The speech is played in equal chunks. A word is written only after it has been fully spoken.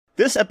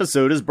This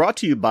episode is brought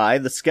to you by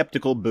The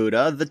Skeptical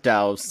Buddha, The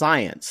Tao of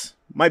Science,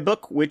 my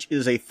book, which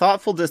is a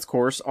thoughtful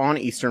discourse on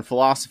Eastern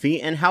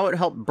philosophy and how it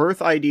helped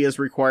birth ideas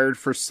required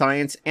for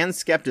science and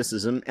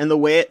skepticism and the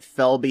way it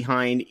fell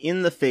behind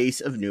in the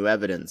face of new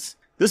evidence.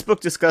 This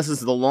book discusses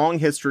the long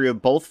history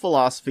of both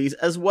philosophies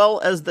as well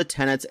as the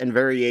tenets and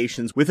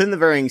variations within the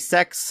varying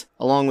sects,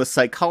 along with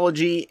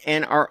psychology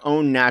and our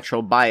own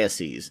natural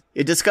biases.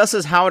 It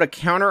discusses how to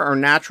counter our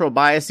natural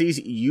biases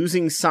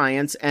using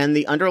science and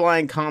the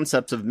underlying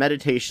concepts of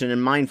meditation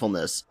and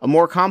mindfulness, a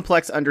more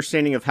complex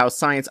understanding of how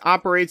science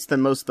operates than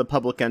most of the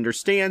public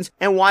understands,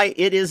 and why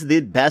it is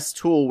the best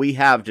tool we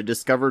have to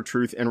discover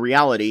truth and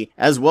reality,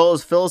 as well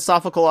as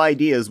philosophical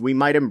ideas we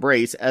might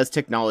embrace as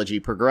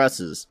technology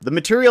progresses. The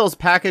material is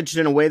packaged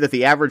in a way that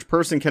the average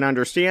person can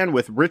understand,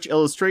 with rich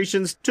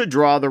illustrations to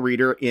draw the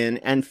reader in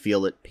and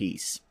feel at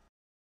peace.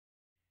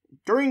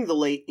 During the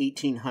late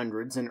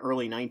 1800s and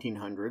early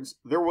 1900s,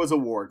 there was a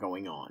war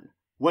going on,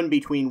 one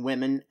between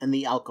women and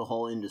the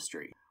alcohol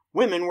industry.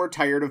 Women were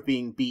tired of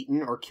being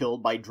beaten or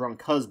killed by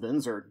drunk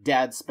husbands or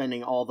dads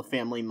spending all the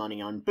family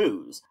money on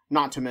booze,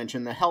 not to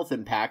mention the health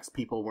impacts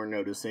people were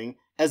noticing,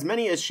 as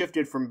many as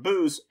shifted from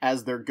booze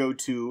as their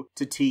go-to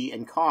to tea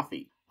and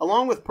coffee.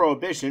 Along with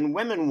prohibition,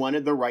 women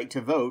wanted the right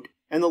to vote,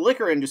 and the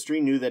liquor industry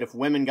knew that if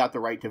women got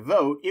the right to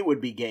vote, it would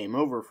be game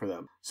over for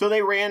them. So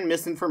they ran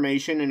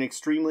misinformation and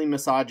extremely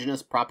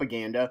misogynist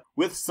propaganda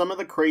with some of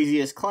the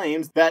craziest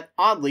claims that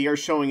oddly are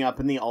showing up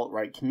in the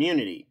alt-right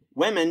community.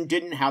 Women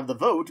didn't have the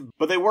vote,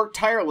 but they worked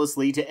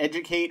tirelessly to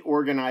educate,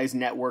 organize,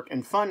 network,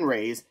 and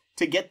fundraise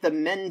to get the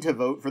men to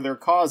vote for their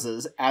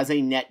causes as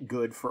a net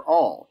good for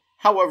all.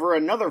 However,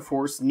 another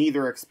force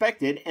neither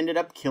expected ended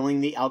up killing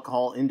the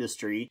alcohol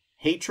industry: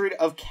 hatred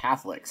of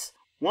Catholics.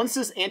 Once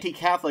this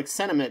anti-Catholic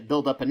sentiment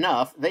built up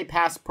enough, they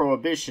passed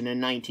prohibition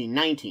in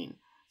 1919.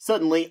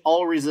 Suddenly,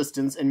 all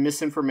resistance and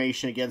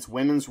misinformation against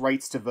women's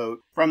rights to vote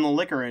from the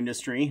liquor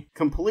industry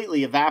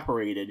completely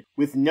evaporated,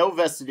 with no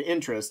vested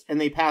interest, and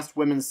they passed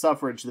women's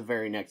suffrage the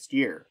very next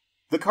year.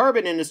 The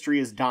carbon industry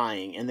is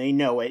dying, and they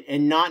know it,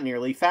 and not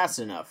nearly fast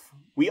enough.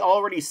 We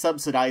already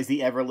subsidize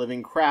the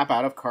ever-living crap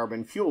out of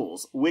carbon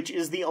fuels, which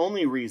is the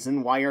only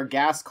reason why our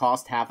gas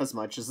costs half as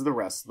much as the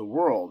rest of the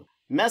world.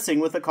 Messing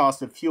with the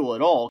cost of fuel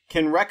at all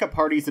can wreck a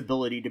party's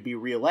ability to be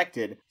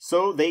re-elected,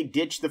 so they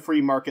ditch the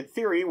free market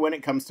theory when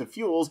it comes to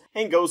fuels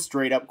and go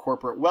straight up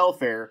corporate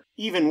welfare,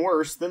 even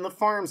worse than the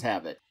farms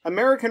have it.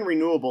 American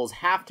renewables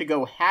have to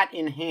go hat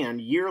in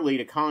hand yearly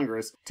to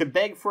Congress to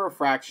beg for a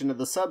fraction of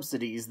the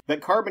subsidies that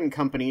carbon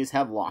companies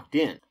have locked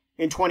in.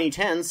 In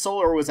 2010,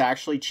 solar was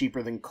actually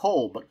cheaper than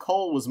coal, but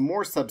coal was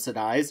more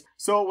subsidized,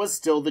 so it was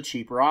still the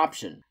cheaper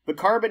option. The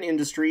carbon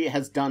industry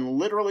has done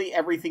literally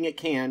everything it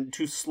can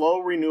to slow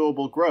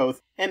renewable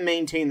growth and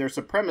maintain their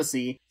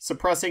supremacy,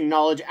 suppressing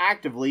knowledge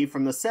actively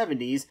from the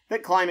 70s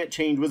that climate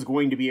change was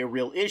going to be a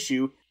real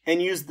issue,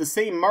 and used the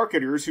same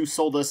marketers who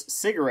sold us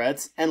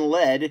cigarettes and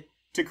lead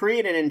to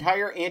create an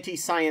entire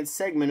anti-science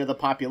segment of the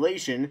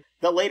population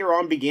that later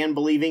on began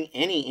believing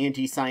any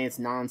anti-science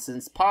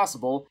nonsense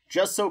possible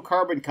just so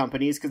carbon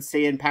companies could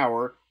stay in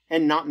power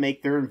and not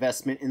make their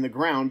investment in the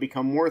ground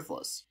become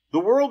worthless. The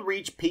world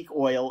reached peak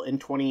oil in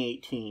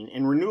 2018,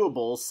 and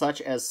renewables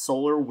such as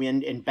solar,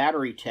 wind, and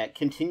battery tech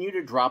continue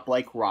to drop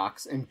like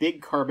rocks, and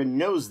Big Carbon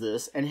knows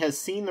this and has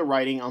seen the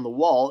writing on the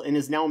wall and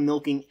is now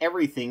milking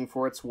everything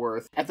for its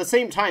worth. At the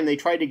same time, they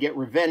tried to get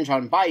revenge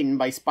on Biden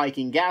by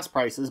spiking gas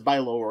prices by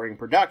lowering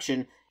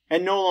production,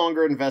 and no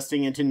longer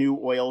investing into new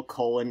oil,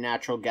 coal, and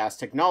natural gas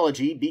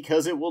technology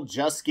because it will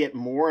just get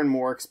more and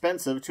more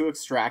expensive to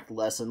extract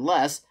less and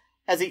less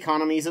as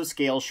economies of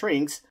scale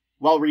shrinks,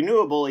 while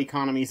renewable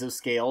economies of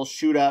scale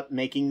shoot up,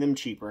 making them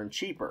cheaper and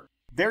cheaper.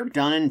 They're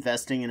done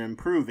investing and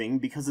improving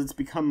because it's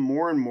become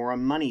more and more a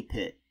money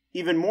pit,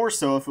 even more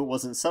so if it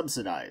wasn't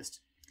subsidized.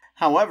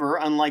 However,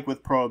 unlike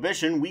with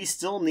prohibition, we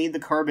still need the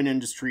carbon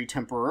industry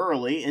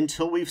temporarily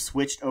until we've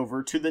switched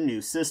over to the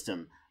new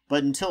system.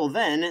 But until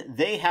then,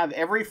 they have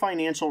every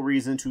financial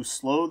reason to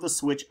slow the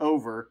switch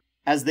over,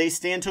 as they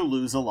stand to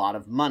lose a lot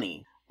of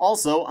money.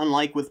 Also,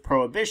 unlike with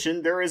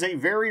prohibition, there is a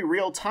very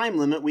real time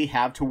limit we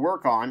have to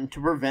work on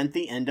to prevent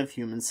the end of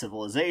human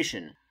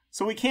civilization.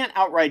 So we can't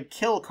outright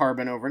kill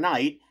carbon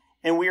overnight,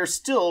 and we are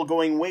still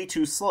going way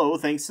too slow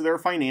thanks to their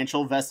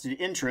financial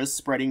vested interests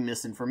spreading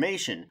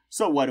misinformation.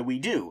 So what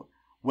do?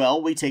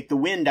 Well, we take the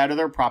wind out of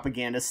their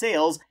propaganda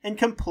sails and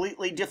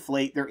completely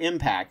deflate their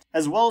impact,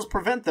 as well as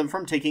prevent them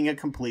from taking a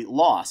complete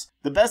loss.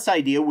 The best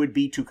idea would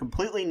be to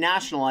completely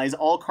nationalize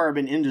all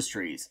carbon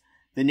industries.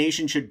 The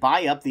nation should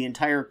buy up the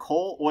entire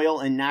coal, oil,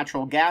 and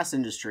natural gas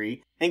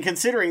industry, and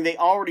considering they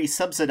already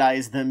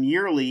subsidize them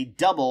yearly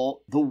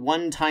double the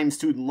one-time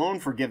student loan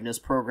forgiveness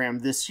program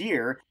this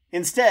year,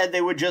 instead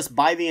they would just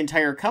buy the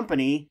entire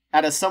company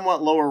at a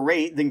somewhat lower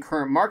rate than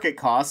current market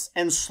costs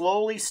and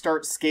slowly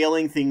start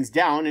scaling things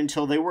down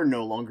until they were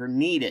no longer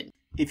needed.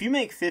 If you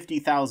make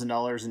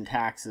 $50,000 in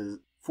taxes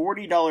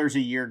 $40 a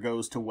year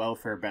goes to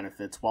welfare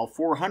benefits, while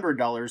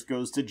 $400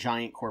 goes to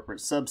giant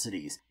corporate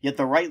subsidies. Yet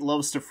the right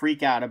loves to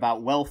freak out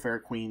about welfare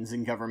queens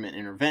and government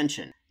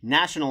intervention.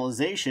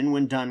 Nationalization,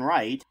 when done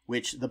right,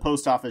 which the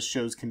post office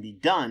shows can be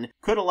done,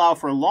 could allow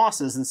for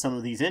losses in some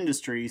of these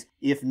industries,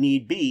 if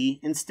need be,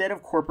 instead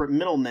of corporate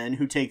middlemen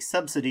who take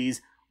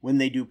subsidies when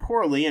they do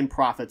poorly and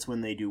profits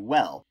when they do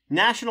well.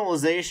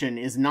 Nationalization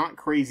is not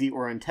crazy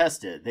or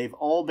untested. They've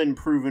all been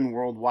proven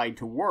worldwide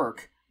to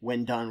work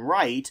when done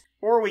right,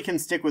 or we can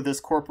stick with this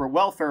corporate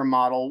welfare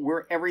model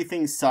where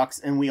everything sucks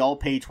and we all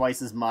pay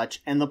twice as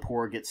much and the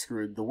poor get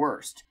screwed the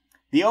worst.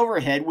 The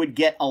overhead would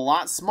get a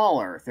lot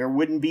smaller. There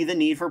wouldn't be the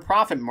need for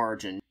profit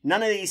margin.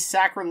 None of these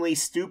saccharinely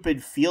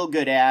stupid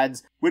feel-good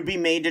ads would be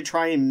made to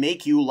try and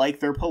make you like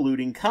their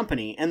polluting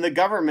company, and the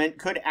government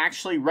could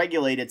actually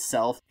regulate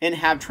itself and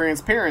have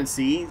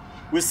transparency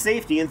with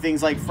safety in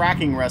things like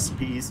fracking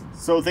recipes,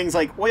 so things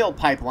like oil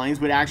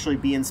pipelines would actually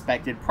be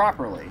inspected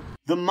properly.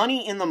 The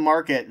money in the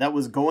market that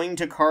was going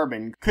to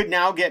carbon could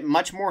now get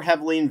much more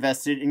heavily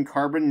invested in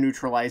carbon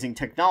neutralizing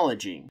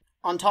technology.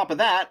 On top of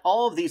that,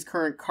 all of these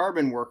current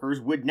carbon workers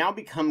would now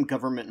become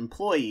government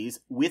employees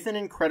with an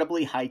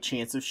incredibly high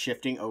chance of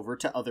shifting over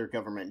to other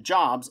government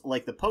jobs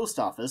like the post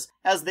office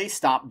as they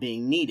stop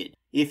being needed.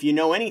 If you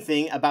know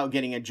anything about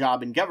getting a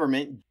job in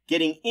government,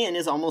 getting in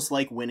is almost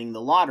like winning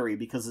the lottery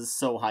because it's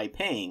so high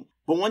paying.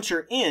 But once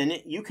you're in,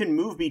 you can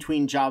move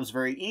between jobs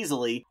very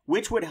easily,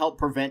 which would help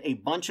prevent a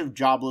bunch of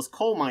jobless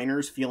coal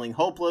miners feeling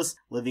hopeless,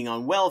 living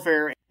on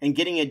welfare, and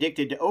getting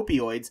addicted to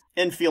opioids,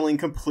 and feeling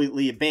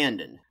completely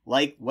abandoned,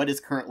 like what is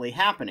currently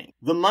happening.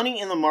 The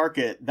money in the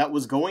market that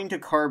was going to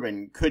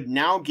carbon could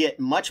now get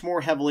much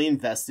more heavily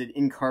invested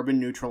in carbon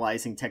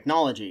neutralizing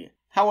technology.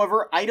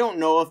 However, I don't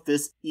know if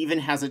this even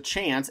has a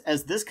chance,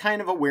 as this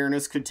kind of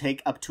awareness could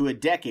take up to a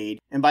decade,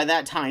 and by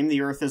that time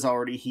the Earth is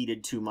already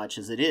heated too much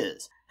as it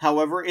is.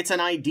 However, it's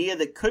an idea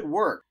that could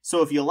work,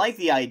 so if you like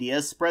the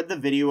idea, spread the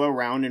video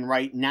around and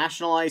write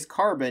 "nationalize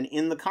carbon"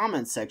 in the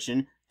comments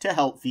section to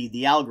help feed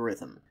the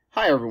algorithm.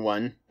 Hi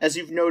everyone. As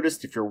you've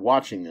noticed if you're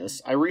watching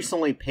this, I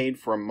recently paid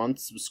for a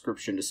month's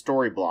subscription to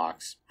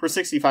Storyblocks for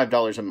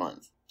 $65 a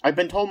month. I've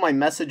been told my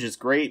message is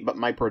great, but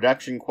my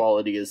production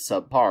quality is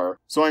subpar,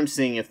 so I'm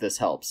seeing if this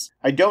helps.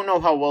 I don't know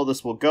how well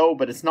this will go,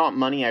 but it's not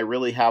money I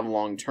really have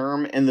long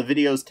term, and the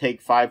videos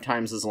take 5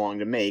 times as long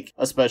to make,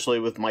 especially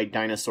with my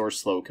dinosaur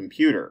slow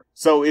computer.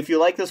 So if you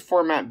like this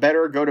format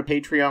better, go to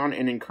Patreon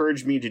and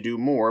encourage me to do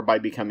more by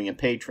becoming a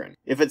patron.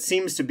 If it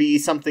seems to be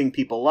something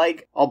people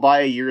like, I'll buy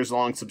a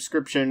years-long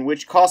subscription,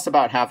 which costs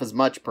about half as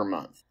much per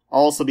month.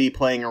 I'll also be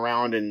playing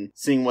around and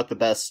seeing what the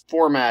best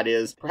format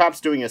is,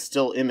 perhaps doing a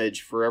still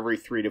image for every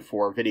 3 to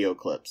 4 video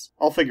clips.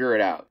 I'll figure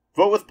it out.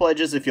 Vote with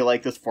pledges if you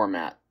like this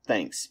format.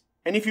 Thanks.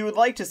 And if you would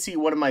like to see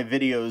one of my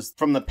videos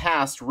from the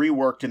past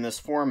reworked in this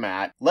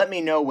format, let me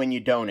know when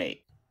you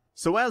donate.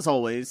 So as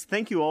always,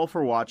 thank you all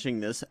for watching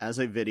this as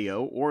a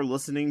video or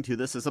listening to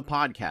this as a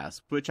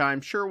podcast, which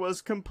I'm sure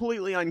was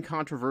completely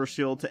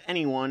uncontroversial to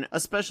anyone,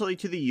 especially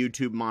to the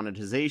YouTube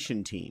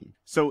monetization team.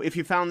 So if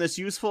you found this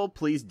useful,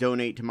 please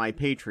donate to my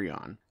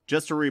Patreon.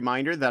 Just a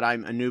reminder that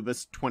I'm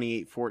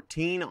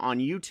Anubis2814 on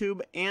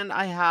YouTube, and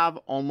I have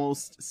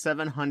almost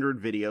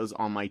 700 videos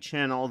on my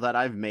channel that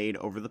I've made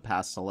over the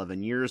past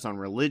 11 years on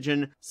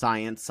religion,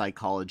 science,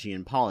 psychology,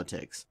 and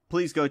politics.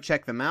 Please go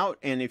check them out,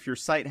 and if your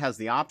site has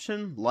the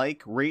option,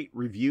 like, rate,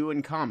 review,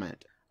 and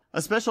comment.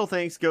 A special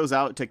thanks goes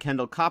out to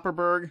Kendall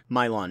Copperberg,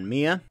 Mylon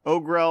Mia,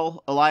 Ogrel,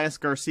 Elias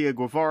Garcia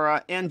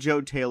Guevara, and Joe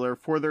Taylor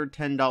for their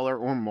 $10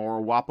 or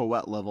more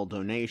Wapawet level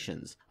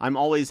donations. I'm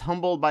always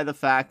humbled by the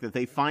fact that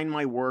they find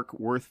my work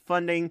worth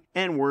funding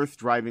and worth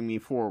driving me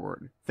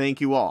forward.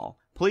 Thank you all.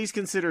 Please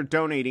consider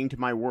donating to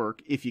my work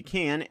if you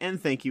can, and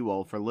thank you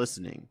all for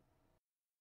listening.